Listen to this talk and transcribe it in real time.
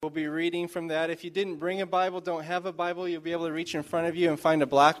be reading from that. If you didn't bring a Bible, don't have a Bible, you'll be able to reach in front of you and find a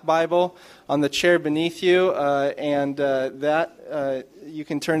black Bible on the chair beneath you. You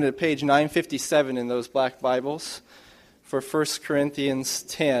can turn to page 957 in those black Bibles for 1 Corinthians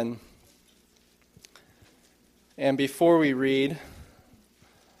 10. And before we read,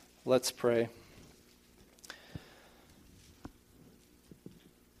 let's pray.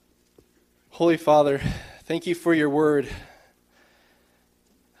 Holy Father, thank you for your word.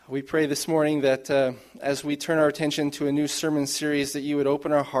 We pray this morning that as we turn our attention to a new sermon series, that you would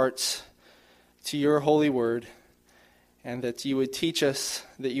open our hearts to your holy word, and that you would teach us,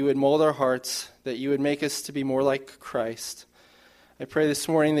 that you would mold our hearts, that you would make us to be more like Christ. I pray this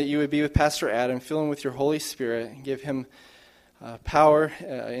morning that you would be with Pastor Adam, fill him with your Holy Spirit, and give him power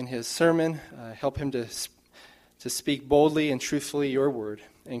in his sermon, help him to speak boldly and truthfully your word.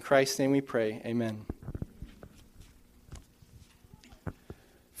 In Christ's name we pray, amen.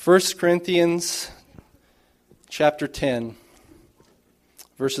 1 Corinthians chapter 10,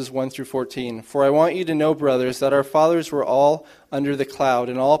 verses 1 through 14. For I want you to know, brothers, that our fathers were all under the cloud,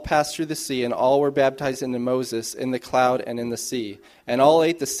 and all passed through the sea, and all were baptized into Moses in the cloud and in the sea. And all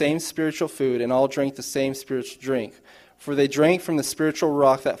ate the same spiritual food, and all drank the same spiritual drink. For they drank from the spiritual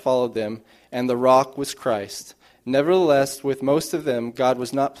rock that followed them, and the rock was Christ. Nevertheless, with most of them God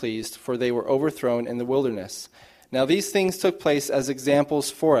was not pleased, for they were overthrown in the wilderness. Now these things took place as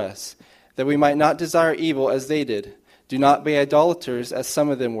examples for us, that we might not desire evil as they did. Do not be idolaters, as some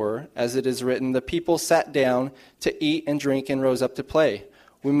of them were, as it is written, the people sat down to eat and drink and rose up to play.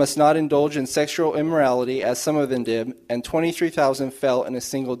 We must not indulge in sexual immorality, as some of them did, and 23,000 fell in a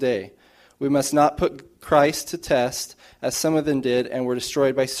single day. We must not put Christ to test, as some of them did, and were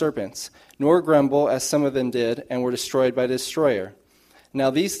destroyed by serpents, nor grumble, as some of them did, and were destroyed by the destroyer. Now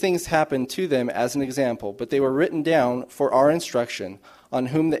these things happened to them as an example, but they were written down for our instruction, on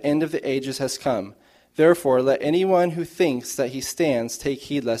whom the end of the ages has come. Therefore, let anyone who thinks that he stands take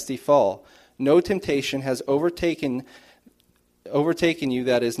heed lest he fall. No temptation has overtaken you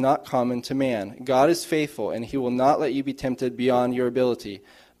that is not common to man. God is faithful, and he will not let you be tempted beyond your ability.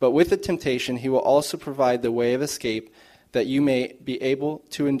 But with the temptation, he will also provide the way of escape, that you may be able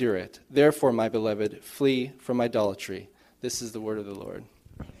to endure it. Therefore, my beloved, flee from idolatry. This is the word of the Lord.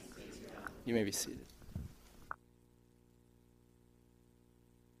 You may be seated.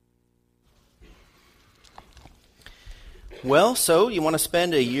 Well, so you want to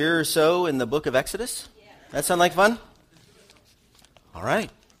spend a year or so in the book of Exodus? Yeah. That sound like fun? All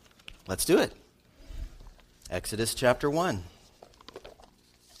right, let's do it. Exodus chapter 1.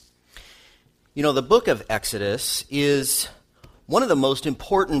 You know, the book of Exodus is one of the most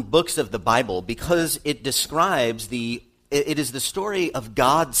important books of the Bible because it describes it is the story of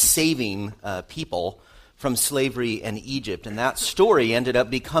God saving people from slavery in Egypt. And that story ended up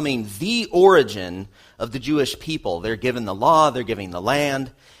becoming the origin of the Jewish people. They're given the law, they're given the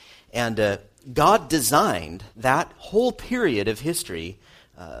land. And God designed that whole period of history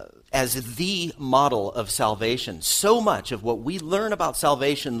as the model of salvation. So much of what we learn about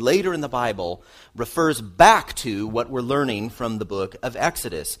salvation later in the Bible refers back to what we're learning from the book of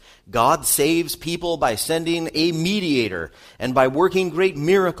Exodus. God saves people by sending a mediator and by working great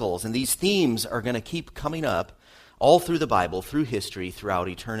miracles. And these themes are going to keep coming up all through the Bible, through history, throughout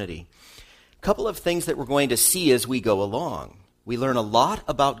eternity. A couple of things that we're going to see as we go along. We learn a lot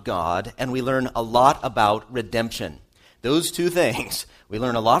about God, and we learn a lot about redemption. Those two things. We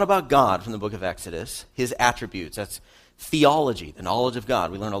learn a lot about God from the book of Exodus, his attributes. That's theology, the knowledge of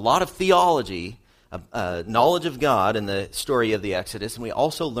God. We learn a lot of theology, knowledge of God in the story of the Exodus, and we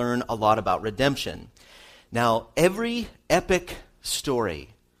also learn a lot about redemption. Now, every epic story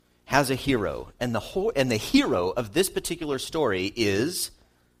has a hero, and the hero of this particular story is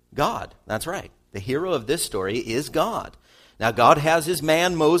God. That's right. The hero of this story is God. Now, God has his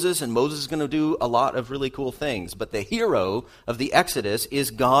man, Moses, and Moses is going to do a lot of really cool things. But the hero of the Exodus is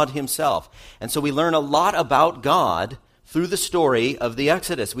God himself. And so we learn a lot about God through the story of the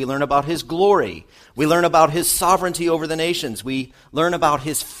Exodus. We learn about his glory. We learn about his sovereignty over the nations. We learn about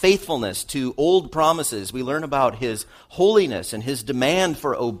his faithfulness to old promises. We learn about his holiness and his demand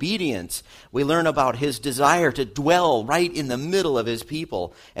for obedience. We learn about his desire to dwell right in the middle of his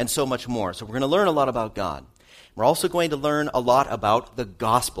people, and so much more. So we're going to learn a lot about God. We're also going to learn a lot about the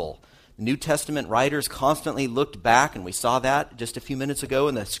gospel. New Testament writers constantly looked back, and we saw that just a few minutes ago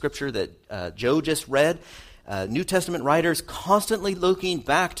in the scripture that Joe just read. New Testament writers constantly looking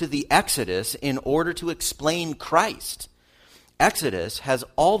back to the Exodus in order to explain Christ. Exodus has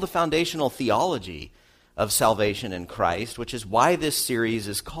all the foundational theology of salvation in Christ, which is why this series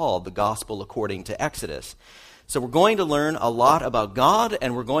is called The Gospel According to Exodus. So we're going to learn a lot about God,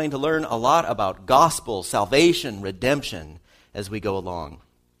 and we're going to learn a lot about gospel, salvation, redemption as we go along.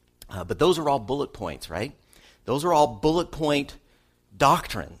 But those are all bullet points, right? Those are all bullet point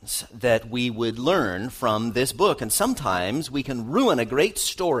doctrines that we would learn from this book. And sometimes we can ruin a great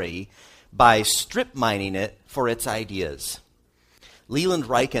story by strip mining it for its ideas. Leland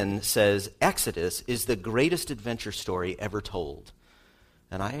Ryken says, Exodus is the greatest adventure story ever told.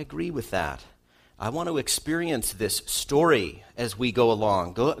 And I agree with that. I want to experience this story as we go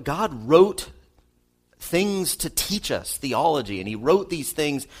along. God wrote things to teach us theology, and he wrote these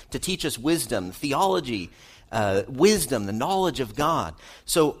things to teach us wisdom, theology, wisdom, the knowledge of God.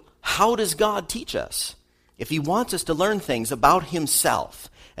 So how does God teach us? If he wants us to learn things about himself,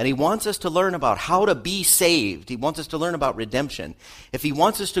 and he wants us to learn about how to be saved, he wants us to learn about redemption, if he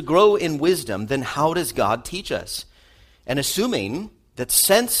wants us to grow in wisdom, then how does God teach us? And assuming that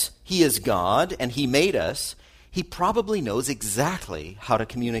since he is God and he made us, he probably knows exactly how to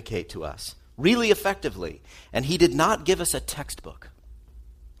communicate to us really effectively. And he did not give us a textbook.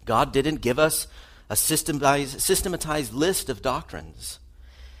 God didn't give us a systematized list of doctrines.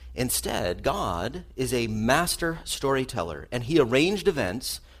 Instead, God is a master storyteller, and he arranged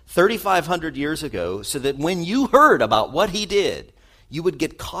events 3,500 years ago so that when you heard about what he did, you would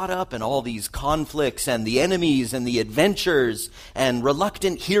get caught up in all these conflicts and the enemies and the adventures and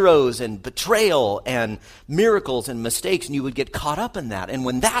reluctant heroes and betrayal and miracles and mistakes, and you would get caught up in that. And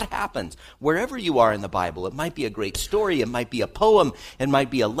when that happens, wherever you are in the Bible, it might be a great story, it might be a poem, it might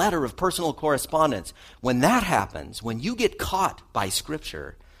be a letter of personal correspondence. When that happens, when you get caught by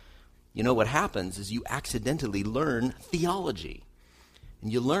Scripture, you know what happens is you accidentally learn theology.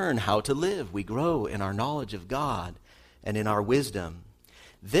 And you learn how to live. We grow in our knowledge of God and in our wisdom.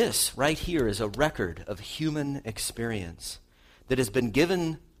 This right here is a record of human experience that has been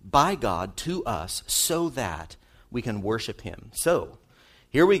given by God to us so that we can worship him. So,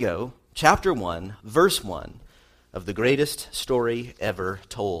 here we go. Chapter 1, verse 1 of the greatest story ever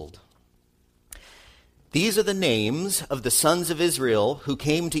told. These are the names of the sons of Israel who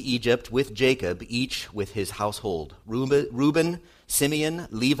came to Egypt with Jacob, each with his household. Reuben, Simeon,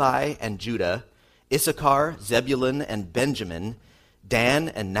 Levi, and Judah, Issachar, Zebulun, and Benjamin, Dan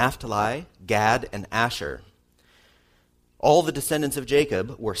and Naphtali, Gad and Asher. All the descendants of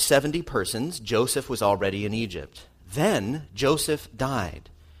Jacob were 70 persons. Joseph was already in Egypt. Then Joseph died,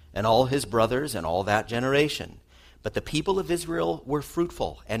 and all his brothers and all that generation. But the people of Israel were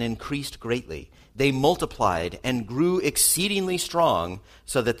fruitful and increased greatly. They multiplied and grew exceedingly strong,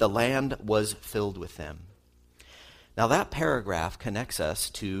 so that the land was filled with them. Now that paragraph connects us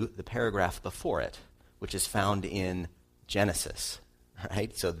to the paragraph before it, which is found in Genesis.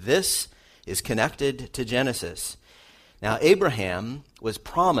 Right? So this is connected to Genesis. Now Abraham was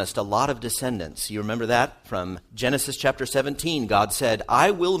promised a lot of descendants. You remember that from Genesis chapter 17. God said, I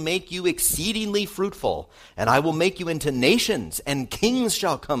will make you exceedingly fruitful, and I will make you into nations, and kings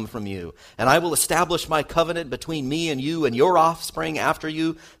shall come from you. And I will establish my covenant between me and you and your offspring after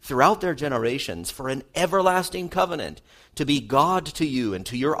you throughout their generations for an everlasting covenant, to be God to you and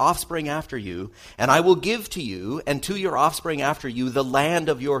to your offspring after you. And I will give to you and to your offspring after you the land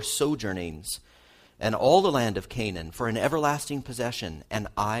of your sojournings, and all the land of Canaan for an everlasting possession, and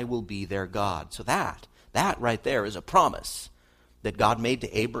I will be their God. So that right there is a promise that God made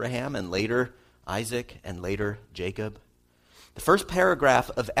to Abraham and later Isaac and later Jacob. The first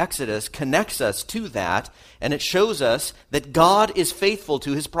paragraph of Exodus connects us to that, and it shows us that God is faithful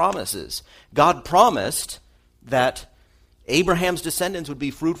to his promises. God promised that Abraham's descendants would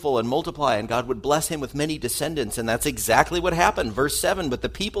be fruitful and multiply, and God would bless him with many descendants, and that's exactly what happened. Verse 7, but the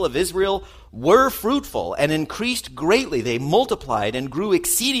people of Israel were fruitful and increased greatly. They multiplied and grew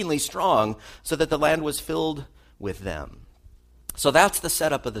exceedingly strong, so that the land was filled with them. So that's the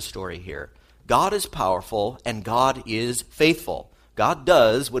setup of the story here. God is powerful, and God is faithful. God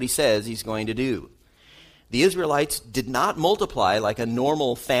does what he says he's going to do. The Israelites did not multiply like a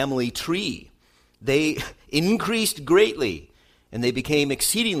normal family tree. They increased greatly, and they became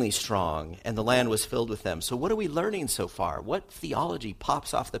exceedingly strong, and the land was filled with them. So what are we learning so far? What theology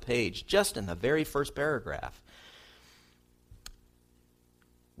pops off the page just in the very first paragraph?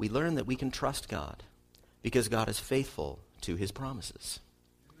 We learn that we can trust God because God is faithful to his promises.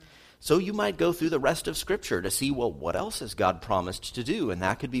 So you might go through the rest of Scripture to see, well, what else has God promised to do? And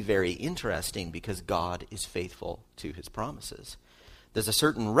that could be very interesting because God is faithful to his promises. There's a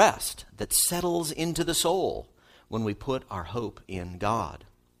certain rest that settles into the soul when we put our hope in God.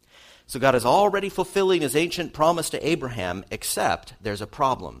 So God is already fulfilling his ancient promise to Abraham, except there's a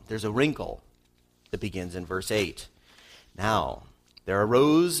problem. There's a wrinkle that begins in verse 8. Now, There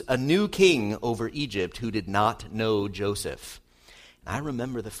arose a new king over Egypt who did not know Joseph. And I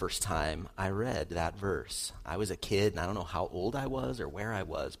remember the first time I read that verse. I was a kid, and I don't know how old I was or where I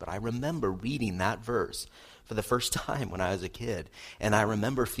was, but I remember reading that verse for the first time when I was a kid. And I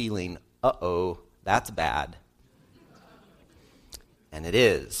remember feeling, uh-oh, that's bad. And it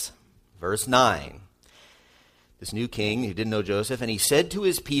is. Verse 9. This new king who didn't know Joseph, and he said to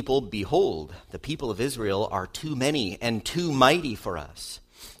his people, behold, the people of Israel are too many and too mighty for us.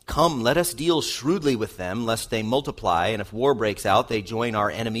 Come, let us deal shrewdly with them, lest they multiply, and if war breaks out, they join our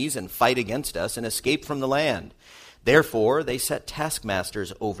enemies and fight against us and escape from the land. Therefore, they set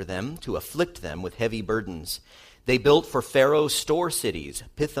taskmasters over them to afflict them with heavy burdens. They built for Pharaoh store cities,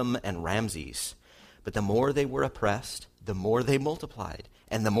 Pithom and Ramses. But the more they were oppressed, the more they multiplied,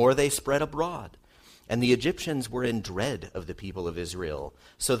 and the more they spread abroad. And the Egyptians were in dread of the people of Israel.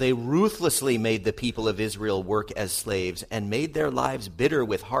 So they ruthlessly made the people of Israel work as slaves and made their lives bitter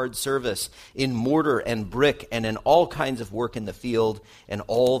with hard service in mortar and brick and in all kinds of work in the field. And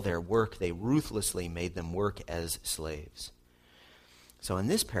all their work they ruthlessly made them work as slaves. So in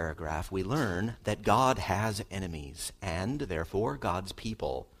this paragraph, we learn that God has enemies, and therefore God's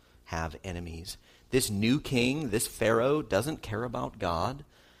people have enemies. This new king, this Pharaoh, doesn't care about God.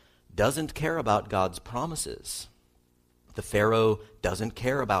 Doesn't care about God's promises. The Pharaoh doesn't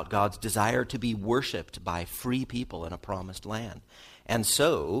care about God's desire to be worshipped by free people in a promised land. And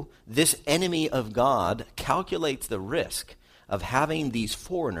so, this enemy of God calculates the risk of having these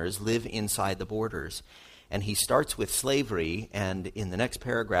foreigners live inside the borders. And he starts with slavery, and in the next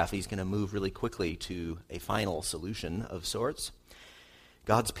paragraph, he's going to move really quickly to a final solution of sorts.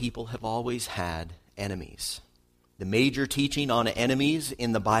 God's people have always had enemies. The major teaching on enemies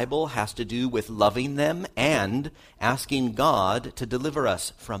in the Bible has to do with loving them and asking God to deliver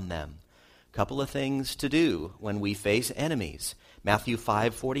us from them. A couple of things to do when we face enemies. Matthew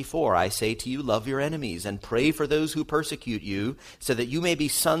 5:44, I say to you, love your enemies and pray for those who persecute you, so that you may be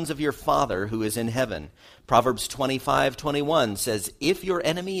sons of your Father who is in heaven. Proverbs 25:21 says, if your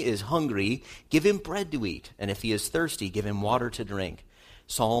enemy is hungry, give him bread to eat, and if he is thirsty, give him water to drink.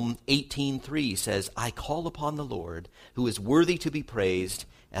 Psalm 18:3 says, I call upon the Lord, who is worthy to be praised,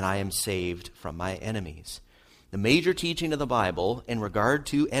 and I am saved from my enemies. The major teaching of the Bible in regard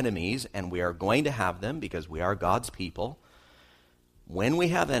to enemies, and we are going to have them because we are God's people, when we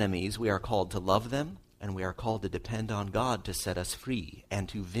have enemies, we are called to love them, and we are called to depend on God to set us free and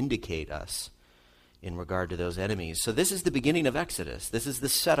to vindicate us in regard to those enemies. So this is the beginning of Exodus. This is the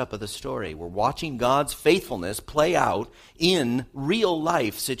setup of the story. We're watching God's faithfulness play out in real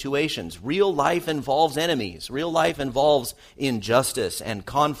life situations. Real life involves enemies. Real life involves injustice and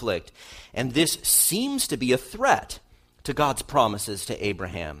conflict. And this seems to be a threat to God's promises to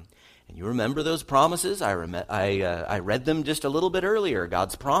Abraham. And you remember those promises? I read them just a little bit earlier.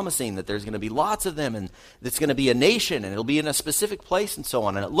 God's promising that there's going to be lots of them, and it's going to be a nation, and it'll be in a specific place, and so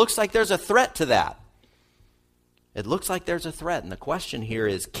on. And it looks like there's a threat to that. It looks like there's a threat, and the question here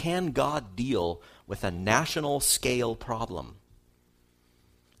is, can God deal with a national scale problem?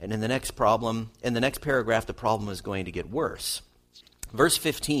 And in the next paragraph, the problem is going to get worse. Verse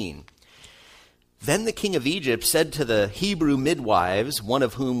 15, then the king of Egypt said to the Hebrew midwives, one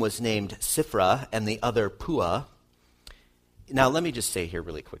of whom was named Shiphrah and the other Puah. Now let me just say here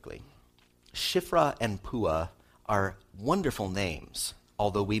really quickly, Shiphrah and Puah are wonderful names,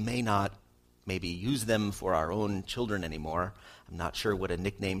 although we may not maybe use them for our own children anymore. I'm not sure what a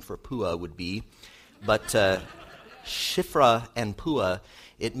nickname for Puah would be. But Shiphrah and Puah,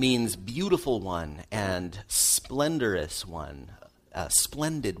 it means beautiful one and splendorous one,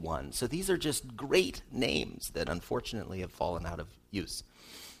 splendid one. So these are just great names that unfortunately have fallen out of use.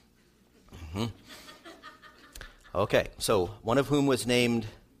 Okay, so one of whom was named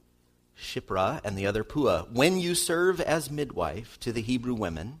Shiphrah and the other Puah. When you serve as midwife to the Hebrew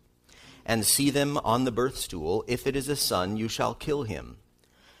women, and see them on the birth stool, if it is a son, you shall kill him.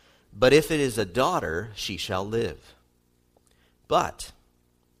 But if it is a daughter, she shall live. But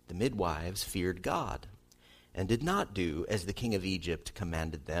the midwives feared God, and did not do as the king of Egypt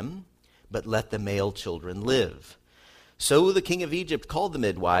commanded them, but let the male children live. So the king of Egypt called the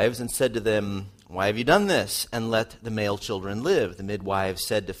midwives and said to them, why have you done this, and let the male children live? The midwives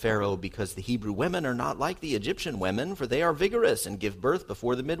said to Pharaoh, because the Hebrew women are not like the Egyptian women, for they are vigorous and give birth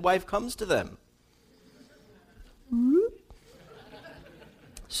before the midwife comes to them.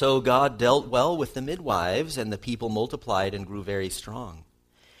 So God dealt well with the midwives, and the people multiplied and grew very strong.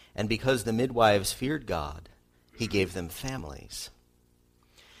 And because the midwives feared God, he gave them families.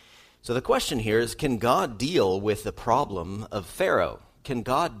 So the question here is, can God deal with the problem of Pharaoh? Can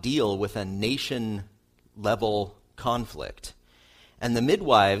God deal with a nation-level conflict? And the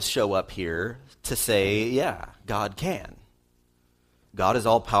midwives show up here to say, yeah, God can. God is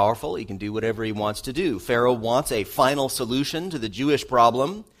all-powerful. He can do whatever he wants to do. Pharaoh wants a final solution to the Jewish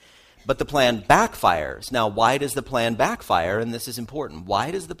problem, but the plan backfires. Now, why does the plan backfire? And this is important.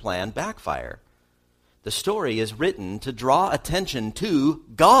 Why does the plan backfire? The story is written to draw attention to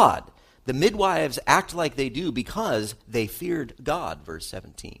God. The midwives act like they do because they feared God, verse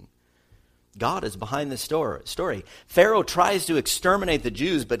 17. God is behind this story. Pharaoh tries to exterminate the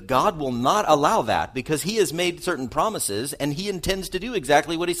Jews, but God will not allow that because he has made certain promises and he intends to do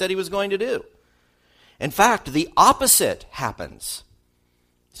exactly what he said he was going to do. In fact, the opposite happens.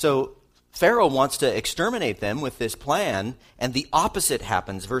 So Pharaoh wants to exterminate them with this plan, and the opposite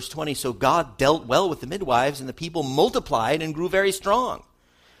happens. Verse 20, so God dealt well with the midwives, and the people multiplied and grew very strong.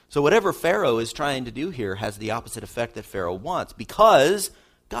 So whatever Pharaoh is trying to do here has the opposite effect that Pharaoh wants, because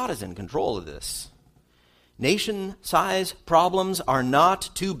God is in control of this. Nation-size problems are not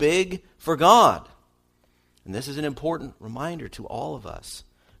too big for God. And this is an important reminder to all of us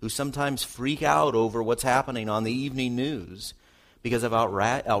who sometimes freak out over what's happening on the evening news because of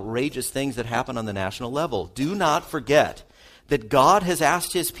outrageous things that happen on the national level. Do not forget that God has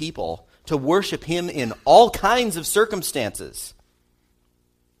asked his people to worship him in all kinds of circumstances.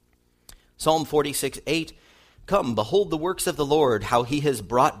 Psalm 46:8, come, behold the works of the Lord, how he has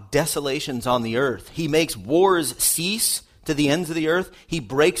brought desolations on the earth. He makes wars cease to the ends of the earth. He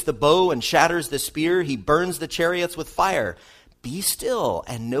breaks the bow and shatters the spear. He burns the chariots with fire. Be still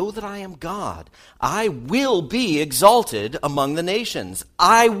and know that I am God. I will be exalted among the nations.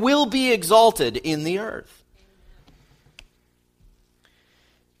 I will be exalted in the earth.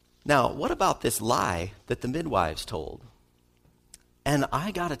 Now, what about this lie that the midwives told? And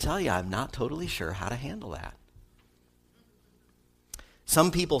I got to tell you, I'm not totally sure how to handle that.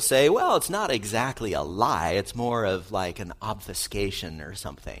 Some people say, well, it's not exactly a lie. It's more of like an obfuscation or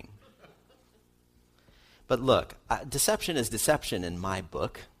something. But look, deception is deception in my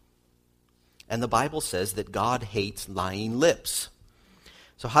book. And the Bible says that God hates lying lips.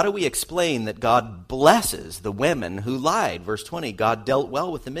 So how do we explain that God blesses the women who lied? Verse 20, God dealt well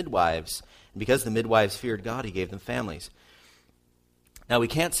with the midwives. And because the midwives feared God, he gave them families. Now, we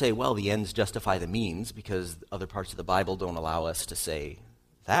can't say, well, the ends justify the means, because other parts of the Bible don't allow us to say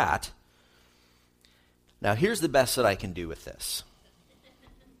that. Now, here's the best that I can do with this.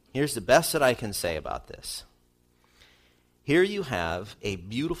 Here's the best that I can say about this. Here you have a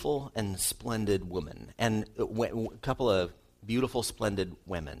beautiful and splendid woman, and a couple of beautiful, splendid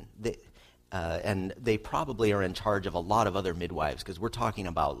women. And they probably are in charge of a lot of other midwives, because we're talking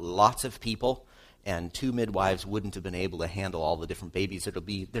about lots of people, and 2 midwives wouldn't have been able to handle all the different babies that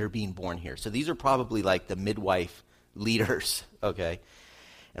are being born here. So these are probably like the midwife leaders, okay?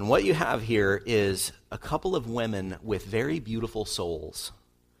 And what you have here is a couple of women with very beautiful souls,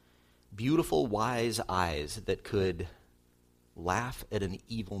 beautiful, wise eyes that could laugh at an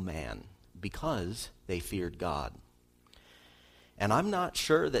evil man because they feared God. And I'm not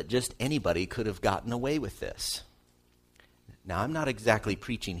sure that just anybody could have gotten away with this. Now, I'm not exactly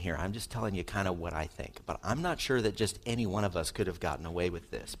preaching here. I'm just telling you kind of what I think. But I'm not sure that just any one of us could have gotten away with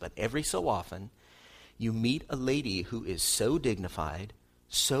this. But every so often, you meet a lady who is so dignified,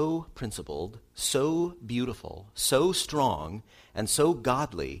 so principled, so beautiful, so strong, and so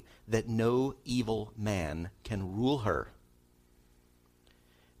godly that no evil man can rule her.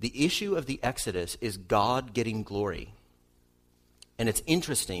 The issue of the Exodus is God getting glory. And it's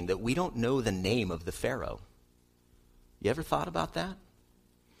interesting that we don't know the name of the Pharaoh. You ever thought about that?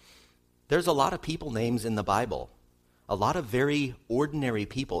 There's a lot of people names in the Bible. A lot of very ordinary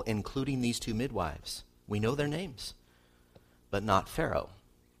people, including these 2 midwives. We know their names, but not Pharaoh.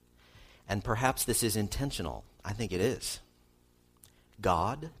 And perhaps this is intentional. I think it is.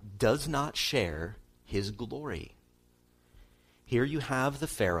 God does not share his glory. Here you have the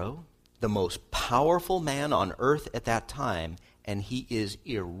Pharaoh, the most powerful man on earth at that time, and he is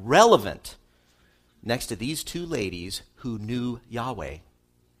irrelevant next to these 2 ladies who knew Yahweh.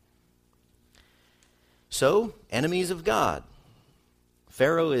 So, enemies of God.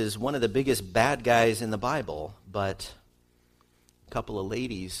 Pharaoh is one of the biggest bad guys in the Bible, but a couple of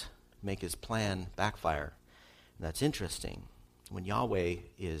ladies make his plan backfire. And that's interesting. When Yahweh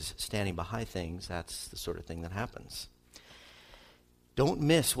is standing behind things, that's the sort of thing that happens. Don't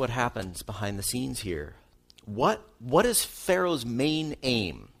miss what happens behind the scenes here. What is Pharaoh's main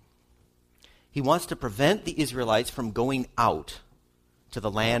aim? He wants to prevent the Israelites from going out to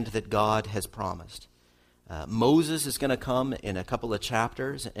the land that God has promised. Moses is going to come in a couple of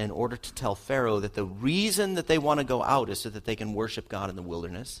chapters in order to tell Pharaoh that the reason that they want to go out is so that they can worship God in the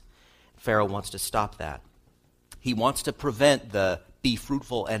wilderness. Pharaoh wants to stop that. He wants to prevent the be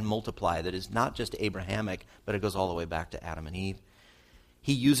fruitful and multiply that is not just Abrahamic, but it goes all the way back to Adam and Eve.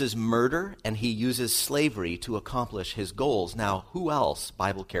 He uses murder and he uses slavery to accomplish his goals. Now, who else,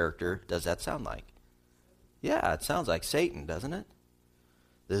 Bible character, does that sound like? Yeah, it sounds like Satan, doesn't it?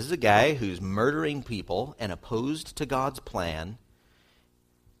 This is a guy who's murdering people and opposed to God's plan.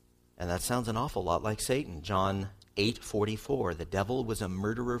 And that sounds an awful lot like Satan. John 8:44, the devil was a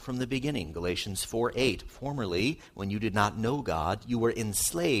murderer from the beginning. Galatians 4:8, formerly, when you did not know God, you were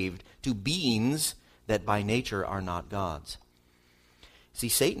enslaved to beings that by nature are not God's. See,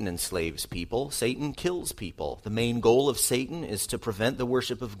 Satan enslaves people. Satan kills people. The main goal of Satan is to prevent the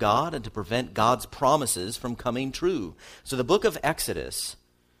worship of God and to prevent God's promises from coming true. So the book of Exodus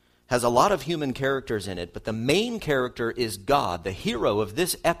has a lot of human characters in it, but the main character is God. The hero of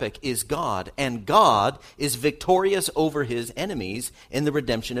this epic is God, and God is victorious over his enemies in the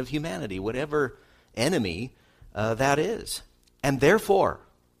redemption of humanity, whatever enemy that is. And therefore,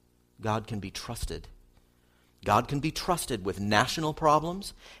 God can be trusted. God can be trusted with national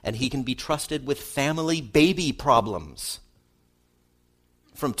problems, and he can be trusted with family baby problems.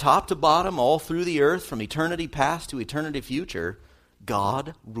 From top to bottom, all through the earth, from eternity past to eternity future,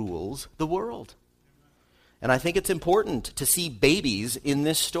 God rules the world. And I think it's important to see babies in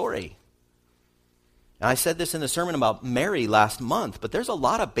this story. And I said this in the sermon about Mary last month, but there's a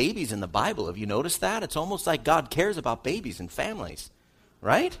lot of babies in the Bible. Have you noticed that? It's almost like God cares about babies and families,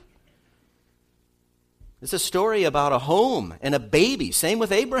 right? It's a story about a home and a baby. Same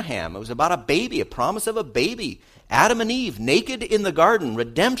with Abraham. It was about a baby, a promise of a baby. Adam and Eve, naked in the garden.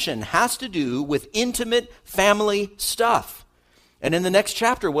 Redemption has to do with intimate family stuff. And in the next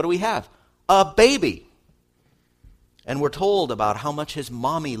chapter, what do we have? A baby. And we're told about how much his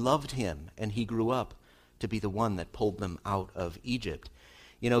mommy loved him, and he grew up to be the one that pulled them out of Egypt.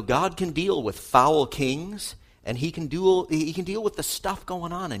 You know, God can deal with foul kings, and he can deal with the stuff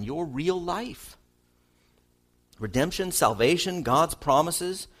going on in your real life. Redemption, salvation, God's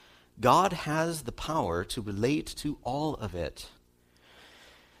promises. God has the power to relate to all of it.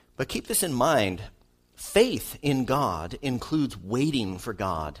 But keep this in mind. Faith in God includes waiting for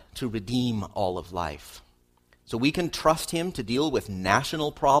God to redeem all of life. So we can trust him to deal with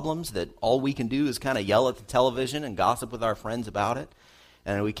national problems that all we can do is kind of yell at the television and gossip with our friends about it.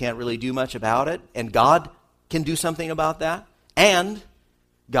 And we can't really do much about it. And God can do something about that. And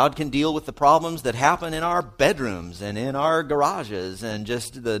God can deal with the problems that happen in our bedrooms and in our garages and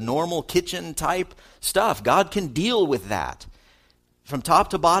just the normal kitchen type stuff. God can deal with that. From top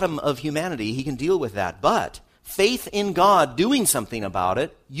to bottom of humanity, he can deal with that. But faith in God doing something about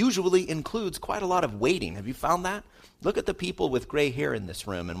it usually includes quite a lot of waiting. Have you found that? Look at the people with gray hair in this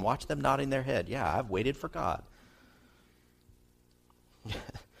room and watch them nodding their head. Yeah, I've waited for God.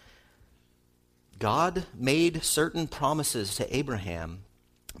 God made certain promises to Abraham,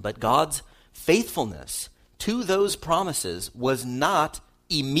 but God's faithfulness to those promises was not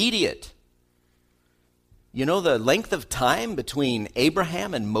immediate. You know, the length of time between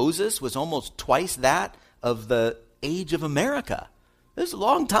Abraham and Moses was almost twice that of the age of America. This is a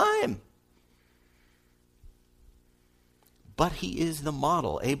long time. But he is the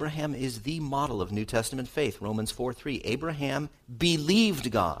model. Abraham is the model of New Testament faith. Romans 4:3. Abraham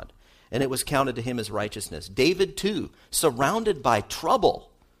believed God, and it was counted to him as righteousness. David, too, surrounded by trouble.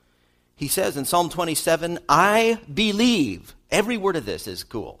 He says in Psalm 27, I believe. Every word of this is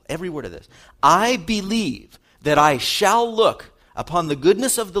cool. Every word of this. I believe that I shall look upon the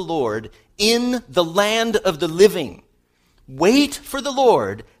goodness of the Lord in the land of the living. Wait for the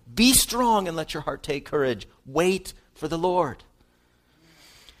Lord. Be strong and let your heart take courage. Wait for the Lord.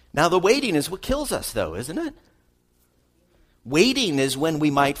 Now the waiting is what kills us though, isn't it? Waiting is when we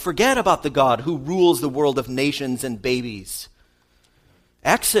might forget about the God who rules the world of nations and babies.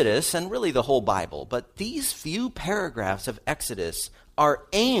 Exodus, and really the whole Bible, but these few paragraphs of Exodus are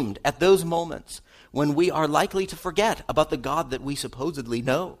aimed at those moments when we are likely to forget about the God that we supposedly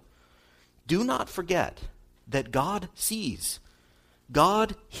know. Do not forget that God sees,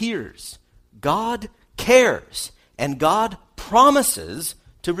 God hears, God cares, and God promises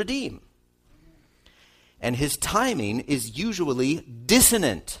to redeem. And his timing is usually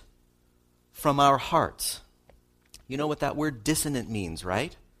dissonant from our hearts. You know what that word dissonant means,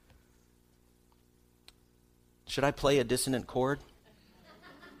 right? Should I play a dissonant chord?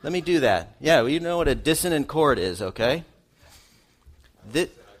 Let me do that. Yeah, well, you know what a dissonant chord is, okay?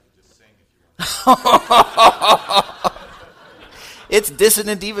 It's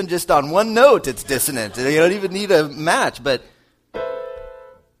dissonant even just on one note. It's dissonant. You don't even need a match, but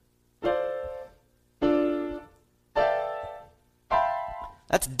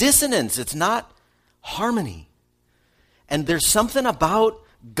that's dissonance. It's not harmony. And there's something about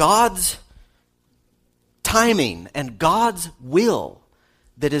God's timing and God's will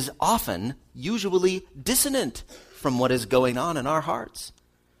that is often, usually dissonant from what is going on in our hearts.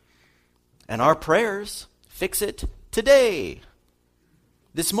 And our prayers fix it today,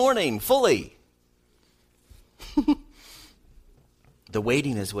 this morning, fully. The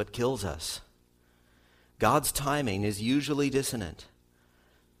waiting is what kills us. God's timing is usually dissonant.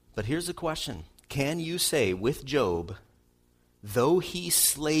 But here's the question. Can you say with Job, though he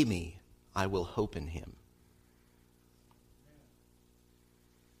slay me, I will hope in him?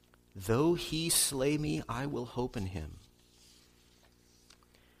 Though he slay me, I will hope in him.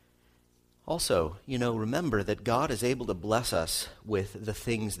 Also, remember that God is able to bless us with the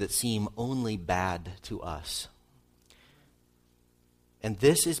things that seem only bad to us. And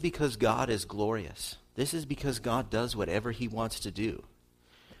this is because God is glorious. This is because God does whatever he wants to do.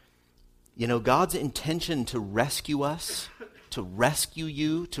 God's intention to rescue us, to rescue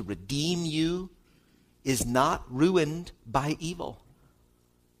you, to redeem you, is not ruined by evil.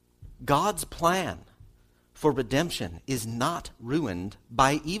 God's plan for redemption is not ruined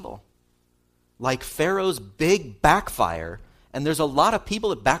by evil. Like Pharaoh's big backfire, and there's a lot of people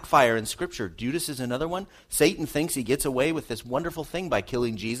that backfire in Scripture. Judas is another one. Satan thinks he gets away with this wonderful thing by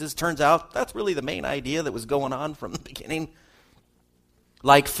killing Jesus. Turns out that's really the main idea that was going on from the beginning.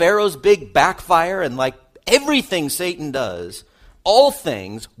 Like Pharaoh's big backfire, and like everything Satan does, all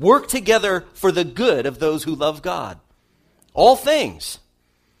things work together for the good of those who love God. All things.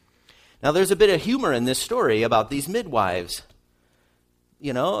 Now there's a bit of humor in this story about these midwives.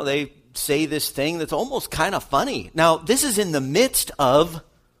 They say this thing that's almost kind of funny. Now, this is in the midst of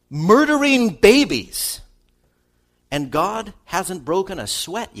murdering babies. And God hasn't broken a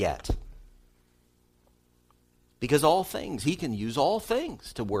sweat yet. Because all things, he can use all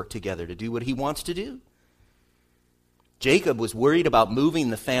things to work together to do what he wants to do. Jacob was worried about moving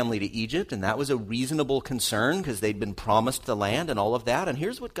the family to Egypt, and that was a reasonable concern because they'd been promised the land and all of that. And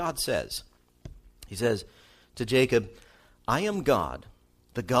here's what God says. He says to Jacob, I am God,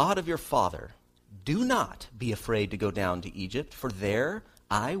 the God of your father. Do not be afraid to go down to Egypt, for there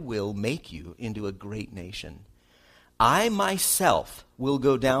I will make you into a great nation. I myself will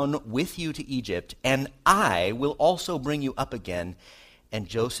go down with you to Egypt, and I will also bring you up again, and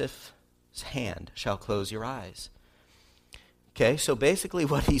Joseph's hand shall close your eyes. Okay, so basically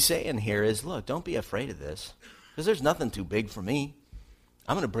what he's saying here is, look, don't be afraid of this, because there's nothing too big for me.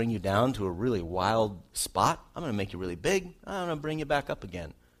 I'm going to bring you down to a really wild spot. I'm going to make you really big. I'm going to bring you back up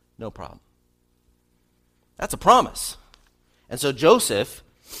again. No problem. That's a promise. And so Joseph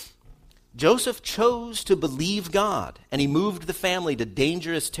chose to believe God, and he moved the family to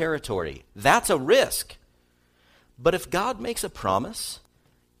dangerous territory. That's a risk. But if God makes a promise,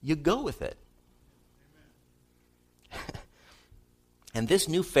 you go with it. And this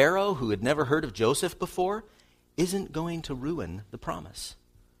new Pharaoh, who had never heard of Joseph before, isn't going to ruin the promise.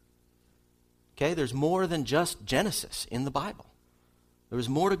 Okay, there's more than just Genesis in the Bible. There's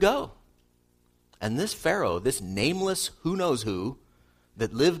more to go. And this Pharaoh, this nameless who knows who,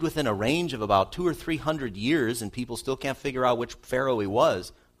 that lived within a range of about 200 or 300 years, and people still can't figure out which Pharaoh he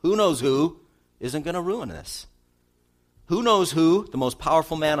was, who knows who, isn't going to ruin this. Who knows who, the most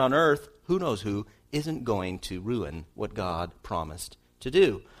powerful man on earth, who knows who, isn't going to ruin what God promised to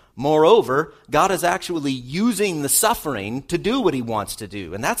do. Moreover, God is actually using the suffering to do what he wants to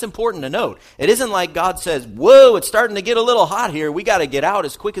do. And that's important to note. It isn't like God says, whoa, it's starting to get a little hot here. We got to get out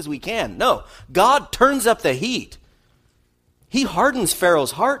as quick as we can. No, God turns up the heat. He hardens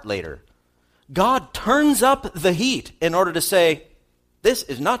Pharaoh's heart later. God turns up the heat in order to say, this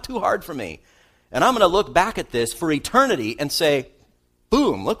is not too hard for me. And I'm going to look back at this for eternity and say,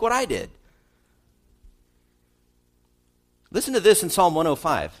 boom, look what I did. Listen to this in Psalm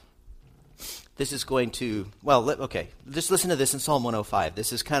 105. This is going to, just listen to this in Psalm 105.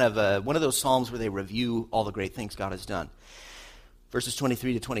 This is kind of one of those psalms where they review all the great things God has done. Verses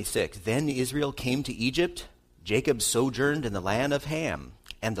 23 to 26. Then Israel came to Egypt. Jacob sojourned in the land of Ham.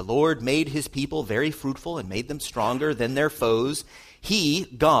 And the Lord made his people very fruitful and made them stronger than their foes. He,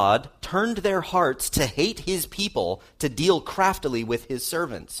 God, turned their hearts to hate his people, to deal craftily with his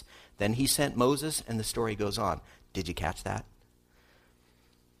servants. Then he sent Moses, and the story goes on. Did you catch that?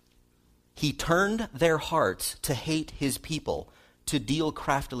 He turned their hearts to hate his people, to deal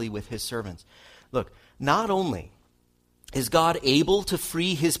craftily with his servants. Look, not only is God able to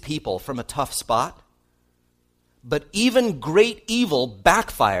free his people from a tough spot, but even great evil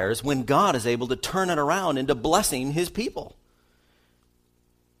backfires when God is able to turn it around into blessing his people.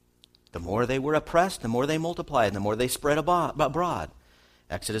 The more they were oppressed, the more they multiplied, the more they spread abroad.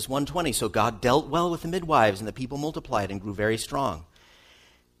 Exodus 1:20, so God dealt well with the midwives, and the people multiplied and grew very strong.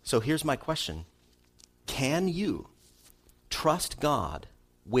 So here's my question. Can you trust God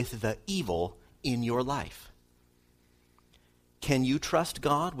with the evil in your life? Can you trust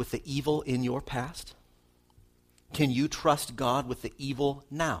God with the evil in your past? Can you trust God with the evil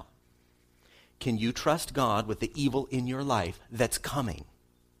now? Can you trust God with the evil in your life that's coming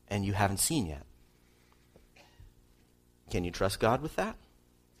and you haven't seen yet? Can you trust God with that?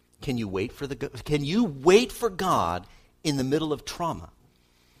 Can you wait for God in the middle of trauma?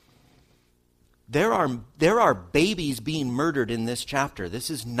 There are babies being murdered in this chapter. This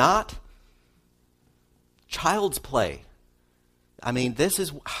is not child's play. I mean, this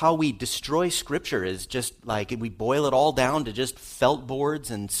is how we destroy Scripture, is just like we boil it all down to just felt boards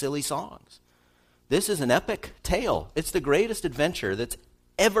and silly songs. This is an epic tale. It's the greatest adventure that's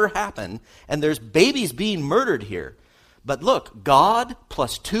ever happened, and there's babies being murdered here. But look, God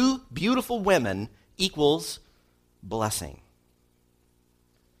plus 2 beautiful women equals blessing.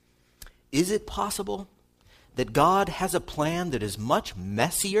 Is it possible that God has a plan that is much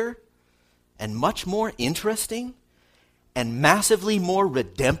messier and much more interesting and massively more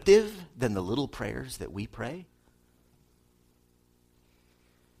redemptive than the little prayers that we pray?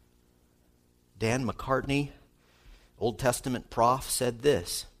 Dan McCartney, Old Testament prof, said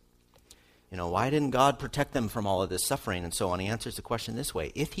this. Why didn't God protect them from all of this suffering and so on? He answers the question this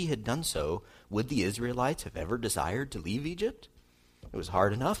way. If he had done so, would the Israelites have ever desired to leave Egypt? It was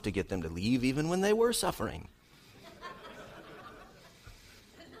hard enough to get them to leave even when they were suffering.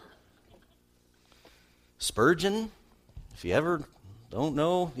 Spurgeon, if you ever don't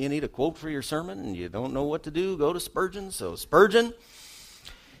know, you need a quote for your sermon and you don't know what to do, go to Spurgeon. So Spurgeon,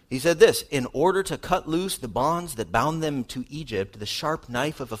 he said this, in order to cut loose the bonds that bound them to Egypt, the sharp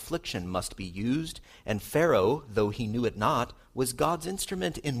knife of affliction must be used, and Pharaoh, though he knew it not, was God's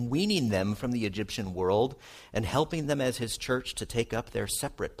instrument in weaning them from the Egyptian world and helping them as his church to take up their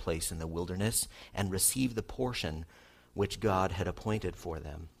separate place in the wilderness and receive the portion which God had appointed for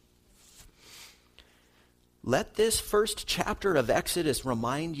them. Let this first chapter of Exodus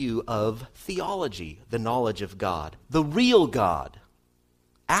remind you of theology, the knowledge of God, the real God,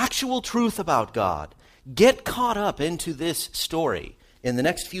 actual truth about God. Get caught up into this story in the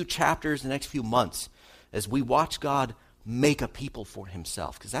next few chapters, the next few months, as we watch God make a people for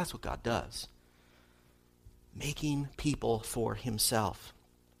himself, because that's what God does. Making people for himself.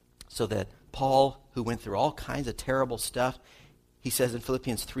 So that Paul, who went through all kinds of terrible stuff, he says in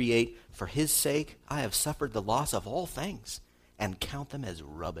Philippians 3:8, for his sake I have suffered the loss of all things and count them as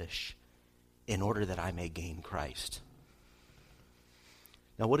rubbish in order that I may gain Christ.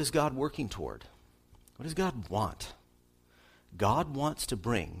 Now, what is God working toward? What does God want? God wants to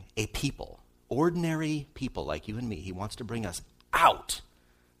bring a people, ordinary people like you and me. He wants to bring us out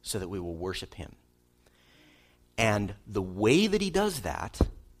so that we will worship him. And the way that he does that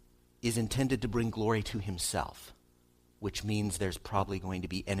is intended to bring glory to himself, which means there's probably going to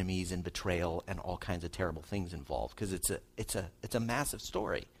be enemies and betrayal and all kinds of terrible things involved, because it's a massive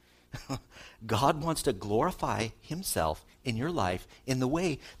story. God wants to glorify himself in your life in the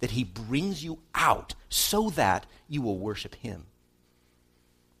way that he brings you out so that you will worship him.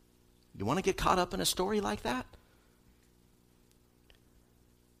 You want to get caught up in a story like that?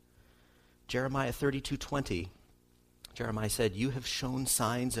 Jeremiah 32:20. Jeremiah said, you have shown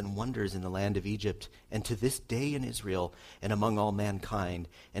signs and wonders in the land of Egypt, and to this day in Israel, and among all mankind,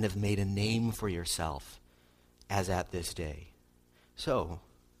 and have made a name for yourself, as at this day. So,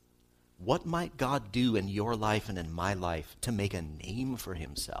 what might God do in your life and in my life to make a name for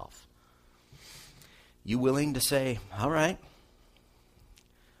himself? You willing to say, all right,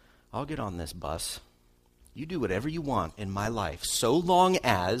 I'll get on this bus. You do whatever you want in my life, so long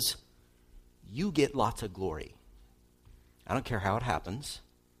as you get lots of glory. I don't care how it happens.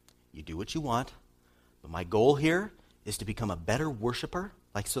 You do what you want. But my goal here is to become a better worshiper,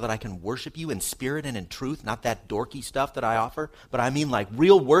 like so that I can worship you in spirit and in truth, not that dorky stuff that I offer, but I mean like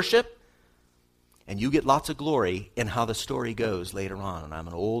real worship. And you get lots of glory in how the story goes later on. And I'm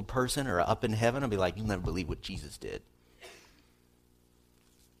an old person or up in heaven, I'll be like, you'll never believe what Jesus did.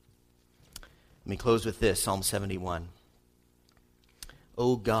 Let me close with this, Psalm 71.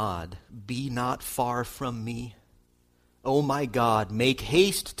 O God, be not far from me. O my God, make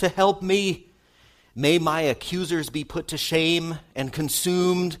haste to help me. May my accusers be put to shame and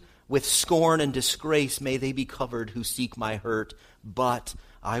consumed with scorn and disgrace. May they be covered who seek my hurt. But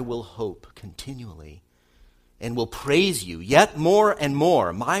I will hope continually and will praise you yet more and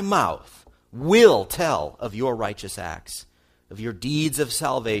more. My mouth will tell of your righteous acts, of your deeds of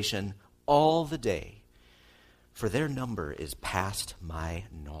salvation all the day. for their number is past my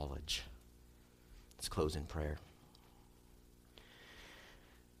knowledge. Let's close in prayer.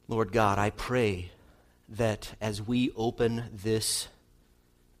 Lord God, I pray that as we open this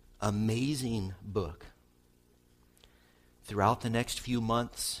amazing book, throughout the next few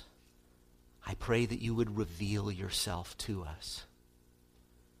months, I pray that you would reveal yourself to us.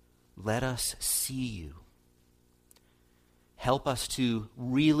 Let us see you. Help us to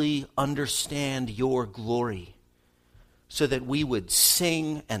really understand your glory so that we would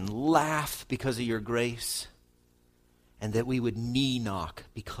sing and laugh because of your grace, and that we would knee knock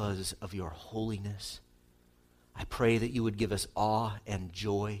because of your holiness. I pray that you would give us awe and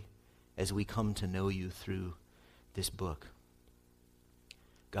joy as we come to know you through this book.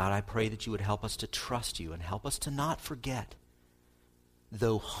 God, I pray that you would help us to trust you and help us to not forget,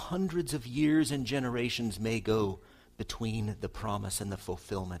 though hundreds of years and generations may go between the promise and the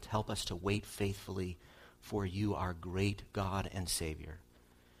fulfillment, help us to wait faithfully for you, our great God and Savior.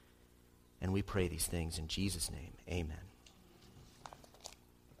 And we pray these things in Jesus' name. Amen.